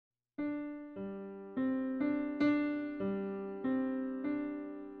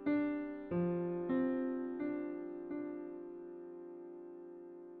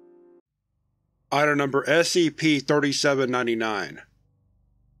Item Number SCP-3799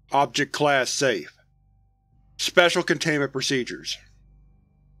 Object Class Safe. Special Containment Procedures.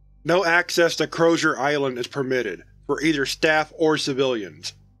 No access to Crozier Island is permitted, for either staff or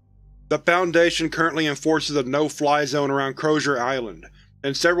civilians. The Foundation currently enforces a no-fly zone around Crozier Island,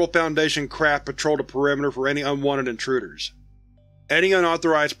 and several Foundation craft patrol the perimeter for any unwanted intruders. Any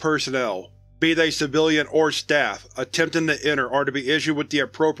unauthorized personnel, be they civilian or staff, attempting to enter are to be issued with the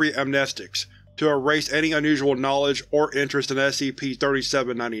appropriate amnestics to erase any unusual knowledge or interest in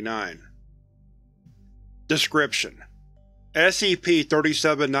SCP-3799. Description: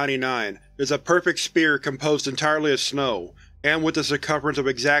 SCP-3799 is a perfect sphere composed entirely of snow, and with a circumference of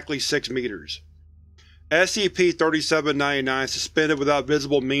exactly 6 meters. SCP-3799 is suspended without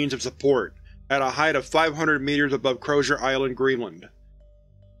visible means of support, at a height of 500 meters above Crozier Island, Greenland.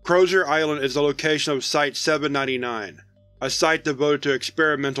 Crozier Island is the location of Site-799, a site devoted to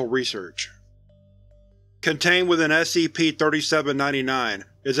experimental research. Contained within SCP-3799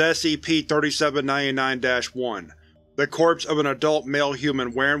 is SCP-3799-1, the corpse of an adult male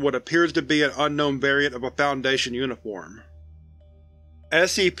human wearing what appears to be an unknown variant of a Foundation uniform.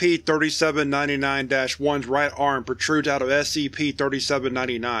 SCP-3799-1's right arm protrudes out of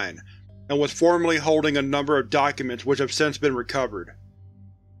SCP-3799, and was formerly holding a number of documents which have since been recovered.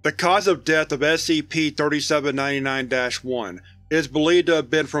 The cause of death of SCP-3799-1 is believed to have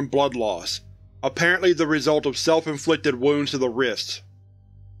been from blood loss, apparently the result of self-inflicted wounds to the wrists.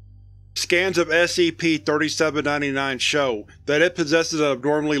 Scans of SCP-3799 show that it possesses an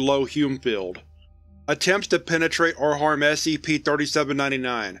abnormally low Hume field. Attempts to penetrate or harm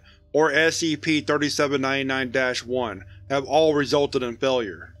SCP-3799 or SCP-3799-1 have all resulted in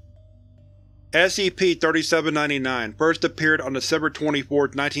failure. SCP-3799 first appeared on December 24,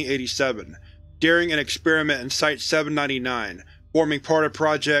 1987, during an experiment in Site-799, forming part of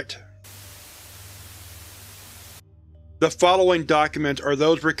Project. The following documents are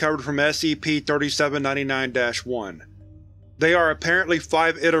those recovered from SCP-3799-1. They are apparently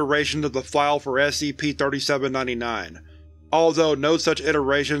 5 iterations of the file for SCP-3799, although no such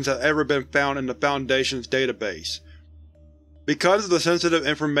iterations have ever been found in the Foundation's database. Because of the sensitive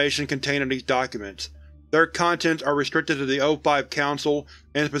information contained in these documents, their contents are restricted to the O5 Council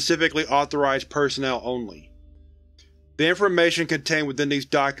and specifically authorized personnel only. The information contained within these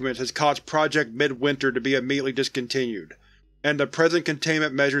documents has caused Project Midwinter to be immediately discontinued, and the present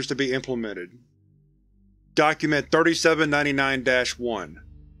containment measures to be implemented. Document 3799-1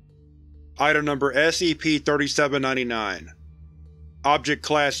 Item Number SCP-3799 Object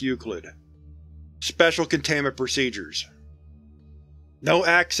Class Euclid. Special Containment Procedures. No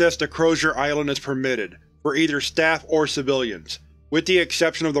access to Crozier Island is permitted, for either staff or civilians, with the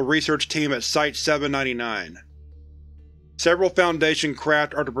exception of the research team at Site-799. Several Foundation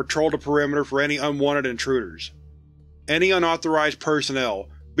craft are to patrol the perimeter for any unwanted intruders. Any unauthorized personnel,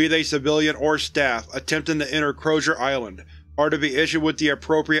 be they civilian or staff, attempting to enter Crozier Island are to be issued with the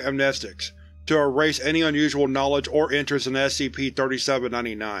appropriate amnestics to erase any unusual knowledge or interest in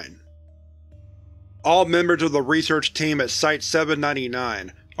SCP-3799. All members of the research team at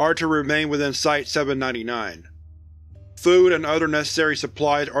Site-799 are to remain within Site-799. Food and other necessary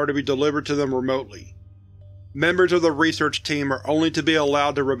supplies are to be delivered to them remotely. Members of the research team are only to be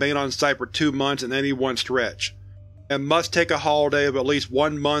allowed to remain on site for 2 months in any one stretch, and must take a holiday of at least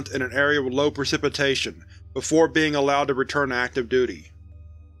 1 month in an area with low precipitation before being allowed to return to active duty.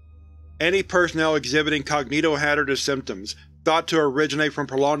 Any personnel exhibiting cognitohazardous symptoms thought to originate from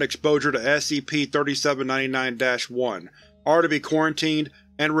prolonged exposure to SCP-3799-1 are to be quarantined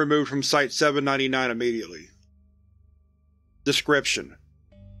and removed from Site-799 immediately. Description: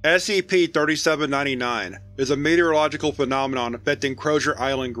 SCP-3799 is a meteorological phenomenon affecting Crozier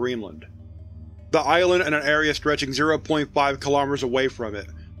Island, Greenland. The island and an area stretching 0.5 km away from it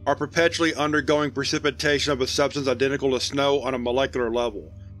are perpetually undergoing precipitation of a substance identical to snow on a molecular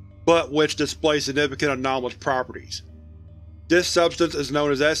level, but which displays significant anomalous properties. This substance is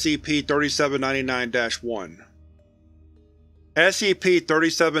known as SCP-3799-1.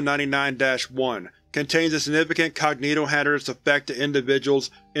 SCP-3799-1 contains a significant cognitohazardous effect to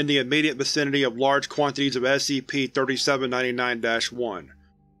individuals in the immediate vicinity of large quantities of SCP-3799-1,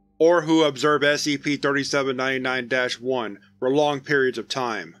 or who observe SCP-3799-1 for long periods of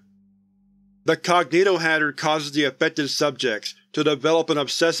time. The cognitohazard causes the affected subjects to develop an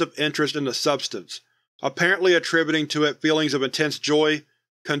obsessive interest in the substance, apparently attributing to it feelings of intense joy,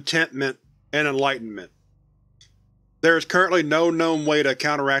 contentment, and enlightenment. There is currently no known way to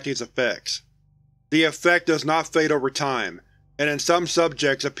counteract these effects. The effect does not fade over time, and in some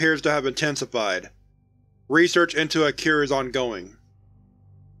subjects appears to have intensified. Research into a cure is ongoing.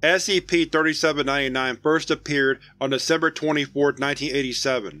 SCP-3799 first appeared on December 24,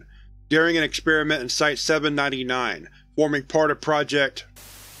 1987, during an experiment in Site-799, forming part of Project.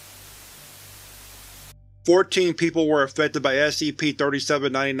 14 people were affected by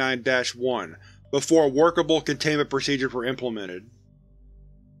SCP-3799-1 before workable containment procedures were implemented.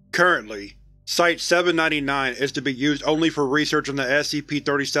 Currently, Site-799 is to be used only for research on the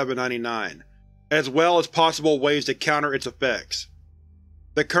SCP-3799, as well as possible ways to counter its effects.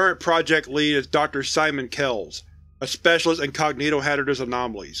 The current project lead is Dr. Simon Kells, a specialist in cognitohazardous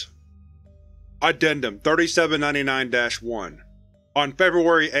anomalies. Addendum 3799-1 On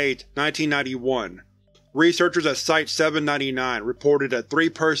February 8, 1991, researchers at Site-799 reported that 3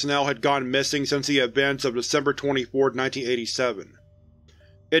 personnel had gone missing since the events of December 24, 1987.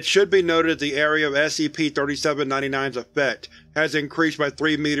 It should be noted that the area of SCP-3799's effect has increased by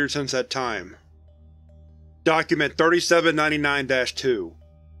 3 meters since that time. Document 3799-2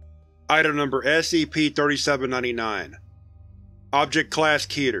 Item Number SCP-3799 Object Class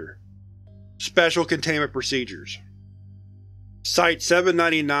Keter Special Containment Procedures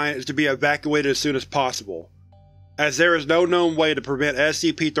Site-799 is to be evacuated as soon as possible. As there is no known way to prevent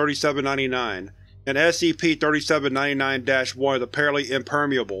SCP-3799, and SCP-3799-1 is apparently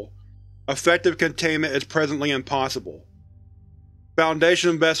impermeable, effective containment is presently impossible.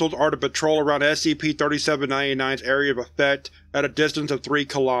 Foundation vessels are to patrol around SCP-3799's area of effect at a distance of 3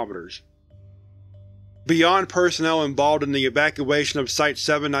 km. Beyond personnel involved in the evacuation of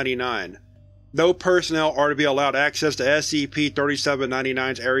Site-799, no personnel are to be allowed access to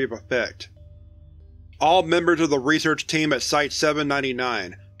SCP-3799's area of effect. All members of the research team at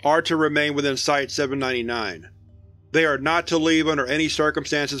Site-799 are to remain within Site-799. They are not to leave under any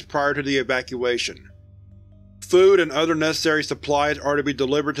circumstances prior to the evacuation. Food and other necessary supplies are to be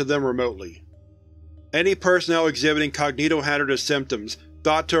delivered to them remotely. Any personnel exhibiting cognitohazardous symptoms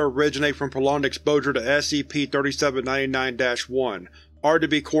thought to originate from prolonged exposure to SCP-3799-1 are to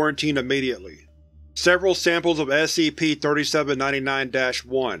be quarantined immediately. Several samples of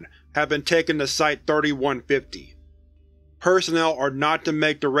SCP-3799-1 have been taken to Site-3150. Personnel are not to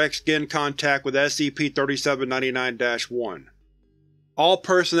make direct skin contact with SCP-3799-1. All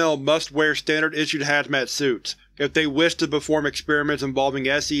personnel must wear standard-issued hazmat suits if they wish to perform experiments involving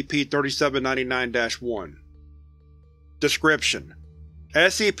SCP-3799-1. Description: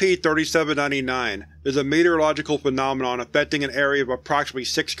 SCP-3799 is a meteorological phenomenon affecting an area of approximately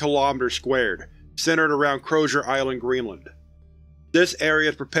 6 km², centered around Crozier Island, Greenland. This area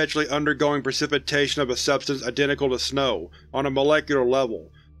is perpetually undergoing precipitation of a substance identical to snow on a molecular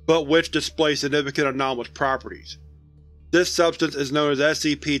level, but which displays significant anomalous properties. This substance is known as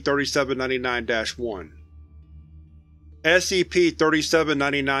SCP-3799-1.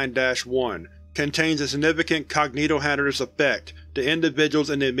 SCP-3799-1 contains a significant cognitohazardous effect to individuals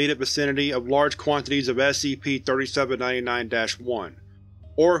in the immediate vicinity of large quantities of SCP-3799-1,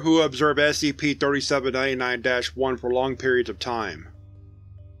 or who observe SCP-3799-1 for long periods of time.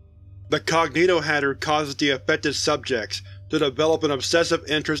 The cognitohazard causes the affected subjects to develop an obsessive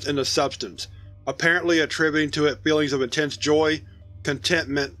interest in the substance, apparently attributing to it feelings of intense joy,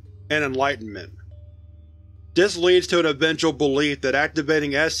 contentment, and enlightenment. This leads to an eventual belief that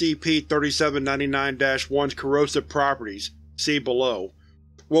activating SCP-3799-1's corrosive properties, see below,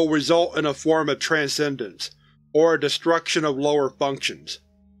 will result in a form of transcendence, or a destruction of lower functions.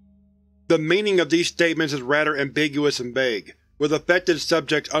 The meaning of these statements is rather ambiguous and vague, with affected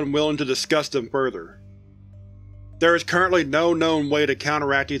subjects unwilling to discuss them further. There is currently no known way to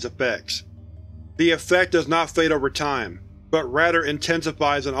counteract these effects. The effect does not fade over time, but rather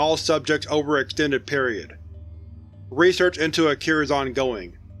intensifies in all subjects over an extended period. Research into a cure is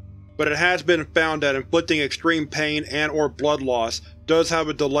ongoing, but it has been found that inflicting extreme pain and/or blood loss does have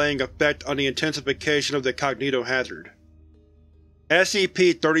a delaying effect on the intensification of the cognitohazard.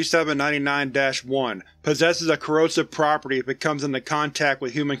 SCP-3799-1 possesses a corrosive property if it comes into contact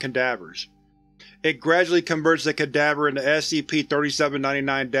with human cadavers. It gradually converts the cadaver into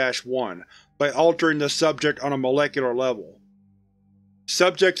SCP-3799-1 by altering the subject on a molecular level.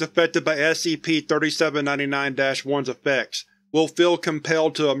 Subjects affected by SCP-3799-1's effects will feel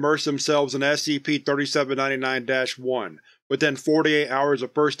compelled to immerse themselves in SCP-3799-1 within 48 hours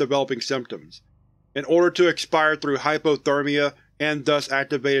of first developing symptoms, in order to expire through hypothermia and thus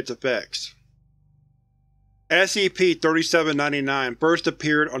activate its effects. SCP-3799 first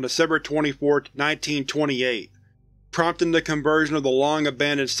appeared on December 24, 1928, prompting the conversion of the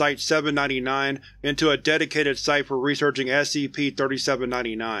long-abandoned Site-799 into a dedicated site for researching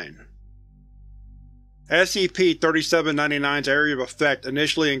SCP-3799. SCP-3799's area of effect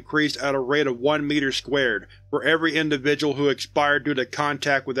initially increased at a rate of 1 meter squared for every individual who expired due to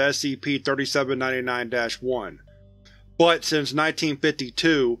contact with SCP-3799-1, but since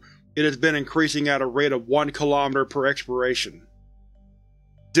 1952 it has been increasing at a rate of 1 km per expiration.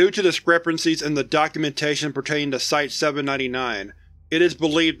 Due to discrepancies in the documentation pertaining to Site-799, it is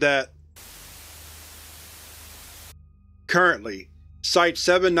believed that currently,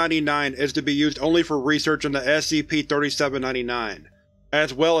 Site-799 is to be used only for research into SCP-3799,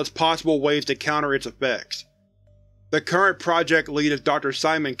 as well as possible ways to counter its effects. The current project lead is Dr.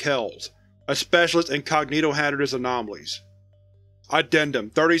 Simon Kells, a specialist in cognitohazardous anomalies.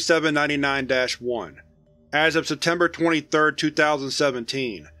 Addendum 3799-1 As of September 23,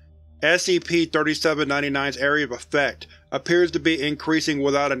 2017, SCP-3799's area of effect appears to be increasing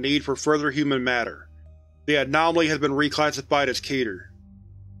without a need for further human matter. The anomaly has been reclassified as Keter.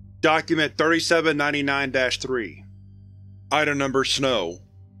 Document 3799-3 Item Number Snow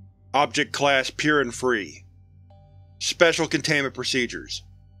Object Class Pure and Free Special Containment Procedures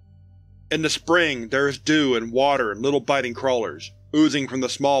In the spring, there is dew and water and little biting crawlers, oozing from the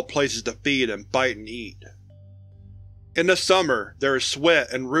small places to feed and bite and eat. In the summer, there is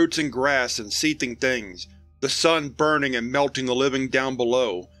sweat and roots and grass and seething things, the sun burning and melting the living down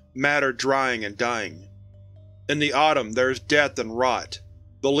below, matter drying and dying. In the autumn there is death and rot,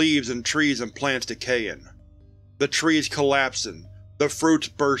 the leaves and trees and plants decaying, the trees collapsing, the fruits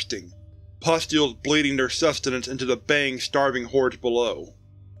bursting, pustules bleeding their sustenance into the baying, starving hordes below.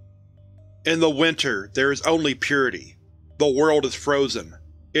 In the winter there is only purity. The world is frozen,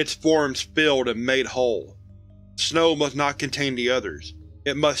 its forms filled and made whole. Snow must not contain the others.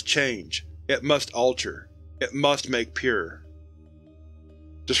 It must change. It must alter. It must make pure.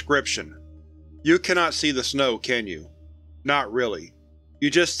 Description: You cannot see the snow, can you? Not really. You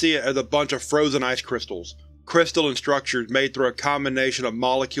just see it as a bunch of frozen ice crystals, crystalline structures made through a combination of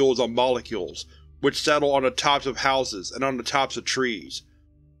molecules on molecules, which settle on the tops of houses and on the tops of trees.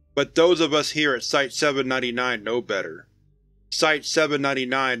 But those of us here at Site-799 know better.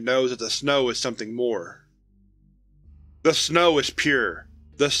 Site-799 knows that the snow is something more. The snow is pure.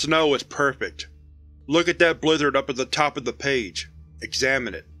 The snow is perfect. Look at that blizzard up at the top of the page.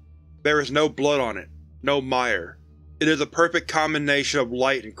 Examine it. There is no blood on it, no mire. It is a perfect combination of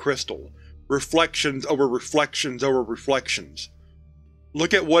light and crystal, reflections over reflections over reflections.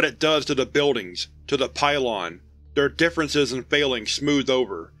 Look at what it does to the buildings, to the pylon, their differences and failings smoothed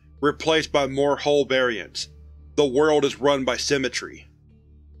over, replaced by more whole variants. The world is run by symmetry.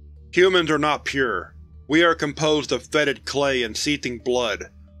 Humans are not pure. We are composed of fetid clay and seething blood,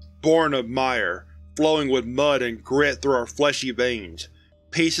 born of mire, flowing with mud and grit through our fleshy veins,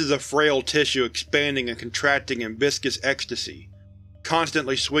 pieces of frail tissue expanding and contracting in viscous ecstasy,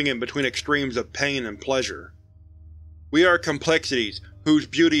 constantly swinging between extremes of pain and pleasure. We are complexities whose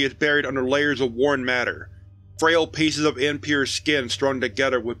beauty is buried under layers of worn matter, frail pieces of impure skin strung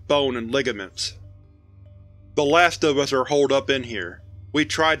together with bone and ligaments. The last of us are holed up in here. We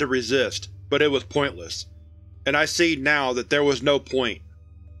tried to resist, but it was pointless, and I see now that there was no point.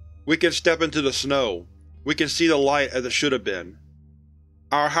 We can step into the snow. We can see the light as it should have been.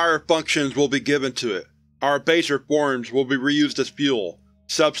 Our higher functions will be given to it. Our baser forms will be reused as fuel,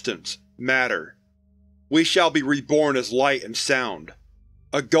 substance, matter. We shall be reborn as light and sound.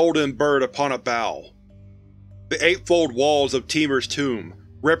 A golden bird upon a bough. The eightfold walls of Temer's tomb,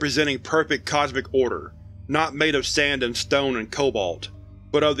 representing perfect cosmic order, not made of sand and stone and cobalt,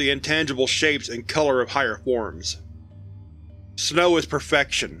 but of the intangible shapes and color of higher forms. Snow is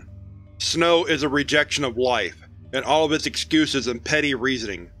perfection. Snow is a rejection of life, and all of its excuses and petty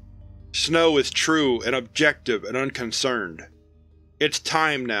reasoning. Snow is true and objective and unconcerned. It's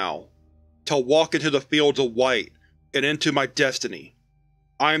time now, to walk into the fields of white, and into my destiny.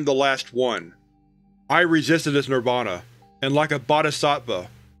 I am the last one. I resisted this nirvana, and like a bodhisattva,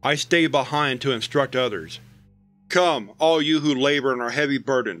 I stay behind to instruct others. Come, all you who labor and are heavy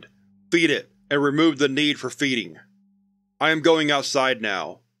burdened, feed it, and remove the need for feeding. I am going outside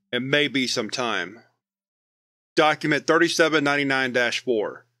now, and may be some time. Document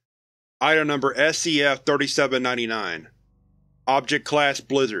 3799-4 Item Number SCF-3799 Object Class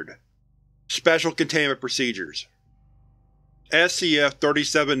Blizzard Special Containment Procedures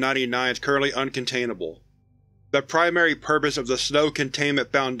SCF-3799 is currently uncontainable. The primary purpose of the Snow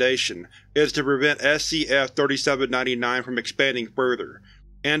Containment Foundation is to prevent SCF-3799 from expanding further,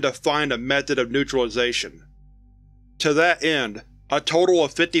 and to find a method of neutralization. To that end, a total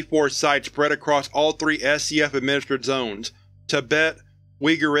of 54 sites spread across all three SCF-administered zones, Tibet,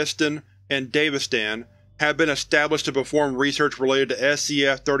 Uighuristan, and Dagestan, have been established to perform research related to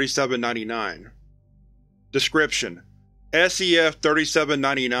SCF-3799. Description: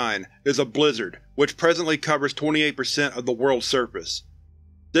 SCP-3799 is a blizzard which presently covers 28% of the world's surface.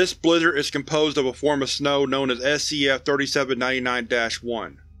 This blizzard is composed of a form of snow known as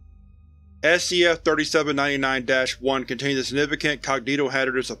SCP-3799-1. SCP-3799-1 contains a significant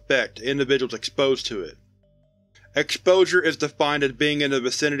cognitohazardous effect to individuals exposed to it. Exposure is defined as being in the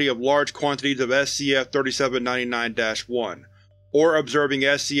vicinity of large quantities of SCP-3799-1, or observing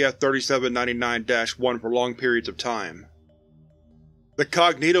SCP-3799-1 for long periods of time. The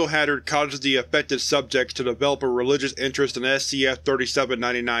cognitohazard causes the affected subjects to develop a religious interest in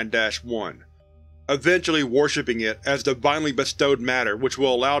SCP-3799-1, eventually worshipping it as divinely bestowed matter which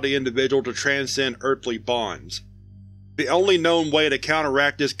will allow the individual to transcend earthly bonds. The only known way to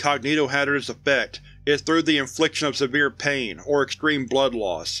counteract this cognitohazardous effect is through the infliction of severe pain or extreme blood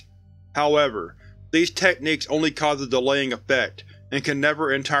loss. However, these techniques only cause a delaying effect and can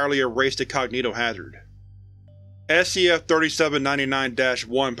never entirely erase the cognitohazard.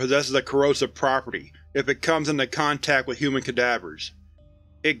 SCP-3799-1 possesses a corrosive property if it comes into contact with human cadavers.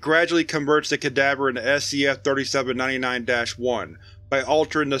 It gradually converts the cadaver into SCP-3799-1 by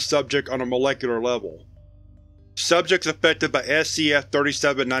altering the subject on a molecular level. Subjects affected by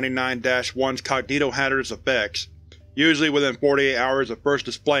SCP-3799-1's cognitohazardous effects, usually within 48 hours of first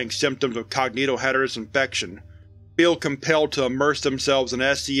displaying symptoms of cognitohazardous infection, feel compelled to immerse themselves in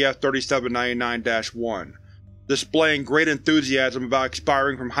SCP-3799-1, displaying great enthusiasm about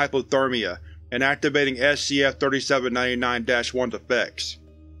expiring from hypothermia and activating SCP-3799-1's effects.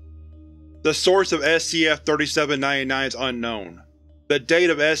 The source of SCP-3799 is unknown. The date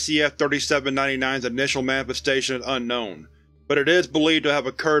of SCP-3799's initial manifestation is unknown, but it is believed to have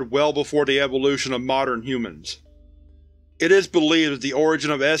occurred well before the evolution of modern humans. It is believed that the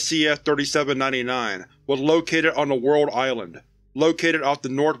origin of SCP-3799 was located on the World Island, located off the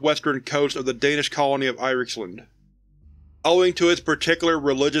northwestern coast of the Danish colony of Ireland. Owing to its particular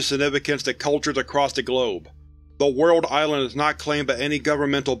religious significance to cultures across the globe, the World Island is not claimed by any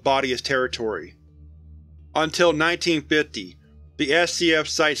governmental body as territory. Until 1950, the SCP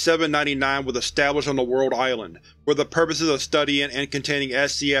Site-799 was established on the World Island for the purposes of studying and containing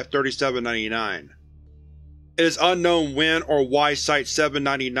SCP-3799. It is unknown when or why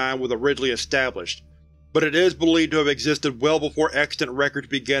Site-799 was originally established, but it is believed to have existed well before extant records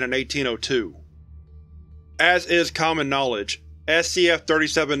began in 1802. As is common knowledge,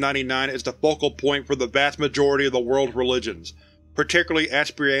 SCP-3799 is the focal point for the vast majority of the world's religions, particularly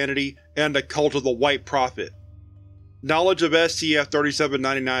Christianity and the cult of the White Prophet. Knowledge of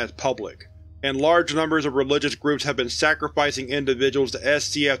SCP-3799 is public, and large numbers of religious groups have been sacrificing individuals to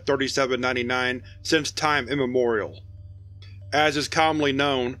SCP-3799 since time immemorial. As is commonly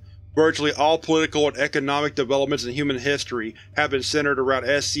known, virtually all political and economic developments in human history have been centered around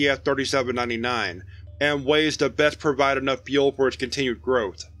SCP-3799, and ways to best provide enough fuel for its continued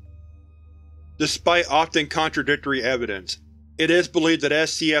growth. Despite often contradictory evidence, it is believed that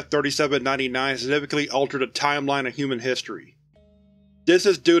SCP-3799 significantly altered the timeline of human history. This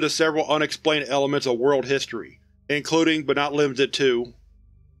is due to several unexplained elements of world history, including, but not limited to,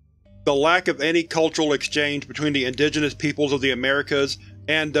 the lack of any cultural exchange between the indigenous peoples of the Americas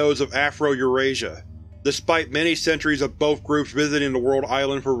and those of Afro-Eurasia, despite many centuries of both groups visiting the World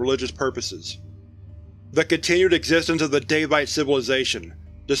Island for religious purposes. The continued existence of the Davite civilization,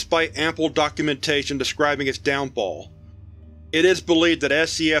 despite ample documentation describing its downfall. It is believed that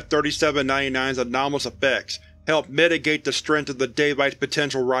SCP-3799's anomalous effects helped mitigate the strength of the Davites'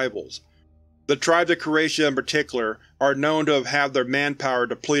 potential rivals. The tribes of Croatia in particular are known to have had their manpower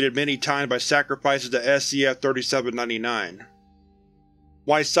depleted many times by sacrifices to SCP-3799.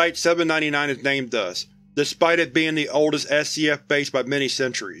 Why Site-799 is named thus, despite it being the oldest SCP base by many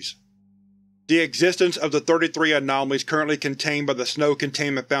centuries. The existence of the 33 anomalies currently contained by the Snow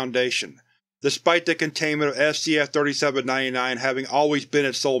Containment Foundation, despite the containment of SCP-3799 having always been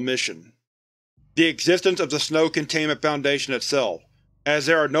its sole mission. The existence of the Snow Containment Foundation itself, as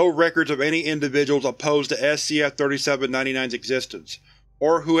there are no records of any individuals opposed to SCP-3799's existence,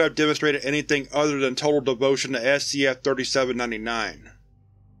 or who have demonstrated anything other than total devotion to SCP-3799.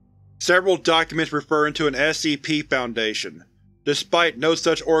 Several documents referring to an SCP Foundation, despite no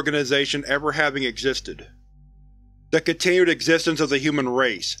such organization ever having existed. The continued existence of the human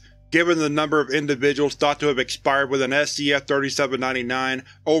race, given the number of individuals thought to have expired within SCP-3799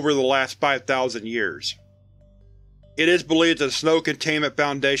 over the last 5,000 years. It is believed that the Snow Containment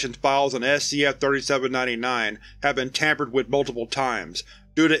Foundation's files on SCP-3799 have been tampered with multiple times,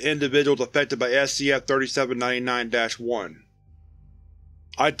 due to individuals affected by SCP-3799-1.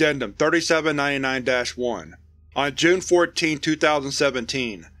 Addendum 3799-1 On June 14,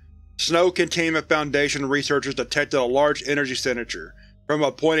 2017, Snow Containment Foundation researchers detected a large energy signature from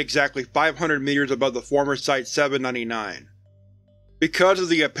a point exactly 500 meters above the former Site-799. Because of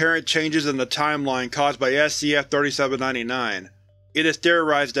the apparent changes in the timeline caused by SCP-3799, it is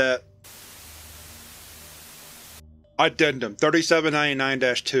theorized that Addendum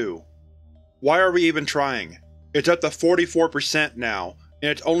 3799-2. Why are we even trying? It's up to 44% now,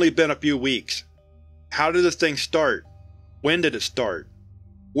 and it's only been a few weeks. How did this thing start? When did it start?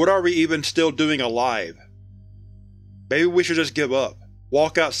 What are we even still doing alive? Maybe we should just give up,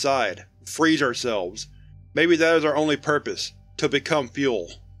 walk outside, freeze ourselves. Maybe that is our only purpose, to become fuel.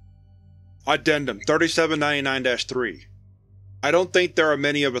 Addendum 3799-3. I don't think there are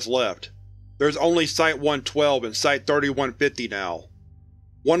many of us left. There's only Site-112 and Site-3150 now.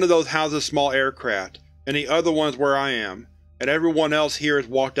 One of those houses small aircraft, and the other one's where I am, and everyone else here has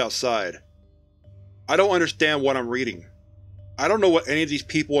walked outside. I don't understand what I'm reading. I don't know what any of these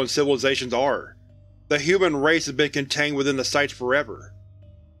people and civilizations are. The human race has been contained within the sites forever.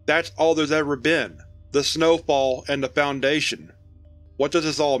 That's all there's ever been. The Snowfall and the Foundation. What does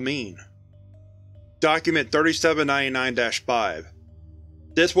this all mean? Document 3799-5.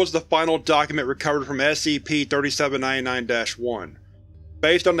 This was the final document recovered from SCP-3799-1.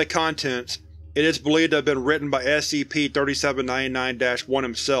 Based on the contents, it is believed to have been written by SCP-3799-1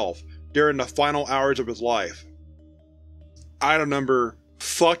 himself during the final hours of his life. Item number,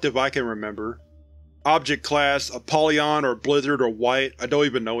 fucked if I can remember. Object class, Apollyon or Blizzard or White, I don't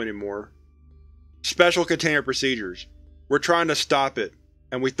even know anymore. Special containment procedures. We're trying to stop it,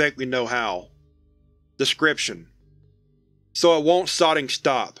 and we think we know how. Description: so it won't sodding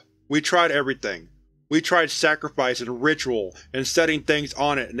stop. We tried everything. We tried sacrifice and ritual and setting things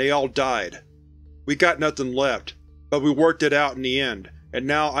on it, and they all died. We got nothing left, but we worked it out in the end, and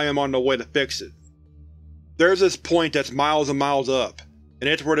now I am on the way to fix it. There's this point that's miles and miles up, and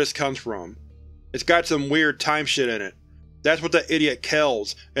it's where this comes from. It's got some weird time shit in it. That's what the idiot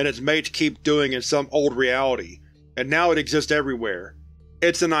Kells and his mates keep doing in some old reality, and now it exists everywhere.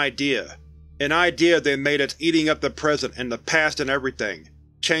 It's an idea. An idea they made that's eating up the present and the past and everything,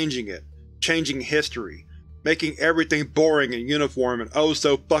 changing it, changing history, making everything boring and uniform and oh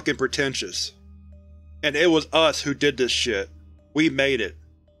so fucking pretentious. And it was us who did this shit. We made it.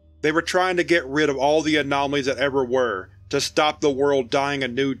 They were trying to get rid of all the anomalies that ever were, to stop the world dying a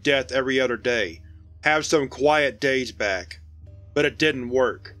new death every other day, have some quiet days back. But it didn't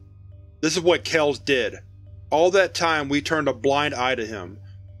work. This is what Kells did. All that time we turned a blind eye to him.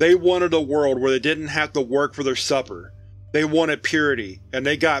 They wanted a world where they didn't have to work for their supper. They wanted purity, and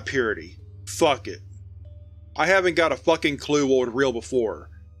they got purity. Fuck it. I haven't got a fucking clue what was real before.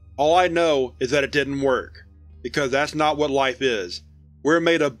 All I know is that it didn't work, because that's not what life is. We're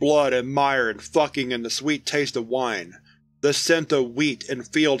made of blood and mire and fucking and the sweet taste of wine. The scent of wheat and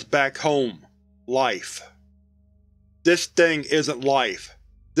fields back home. Life. This thing isn't life.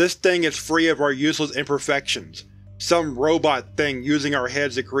 This thing is free of our useless imperfections. Some robot thing using our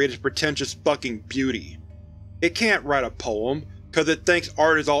heads to create its pretentious fucking beauty. It can't write a poem, cause it thinks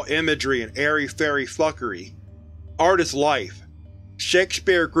art is all imagery and airy-fairy fuckery. Art is life.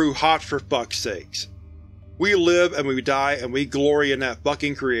 Shakespeare grew hops for fuck's sakes. We live and we die and we glory in that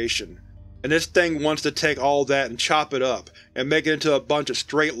fucking creation. And this thing wants to take all that and chop it up and make it into a bunch of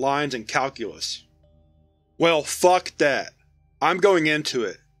straight lines and calculus. Well, fuck that. I'm going into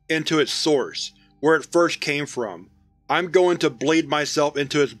it. Into its source. Where it first came from. I'm going to bleed myself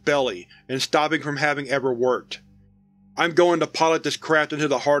into its belly and stop it from having ever worked. I'm going to pilot this craft into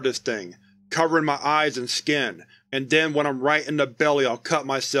the heart of this thing, covering my eyes and skin, and then when I'm right in the belly I'll cut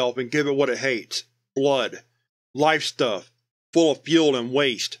myself and give it what it hates. Blood. Life stuff. Full of fuel and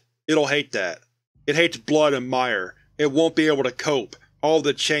waste. It'll hate that. It hates blood and mire. It won't be able to cope. All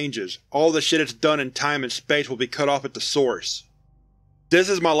the changes, all the shit it's done in time and space will be cut off at the source. This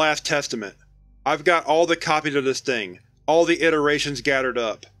is my last testament. I've got all the copies of this thing, all the iterations gathered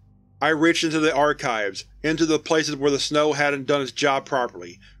up. I reached into the archives, into the places where the snow hadn't done its job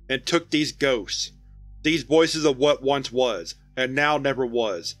properly, and took these ghosts. These voices of what once was, and now never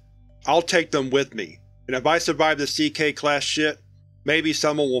was. I'll take them with me, and if I survive the CK-class shit, maybe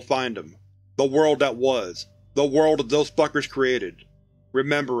someone will find them. The world that was. The world that those fuckers created.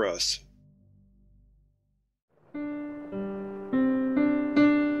 Remember us.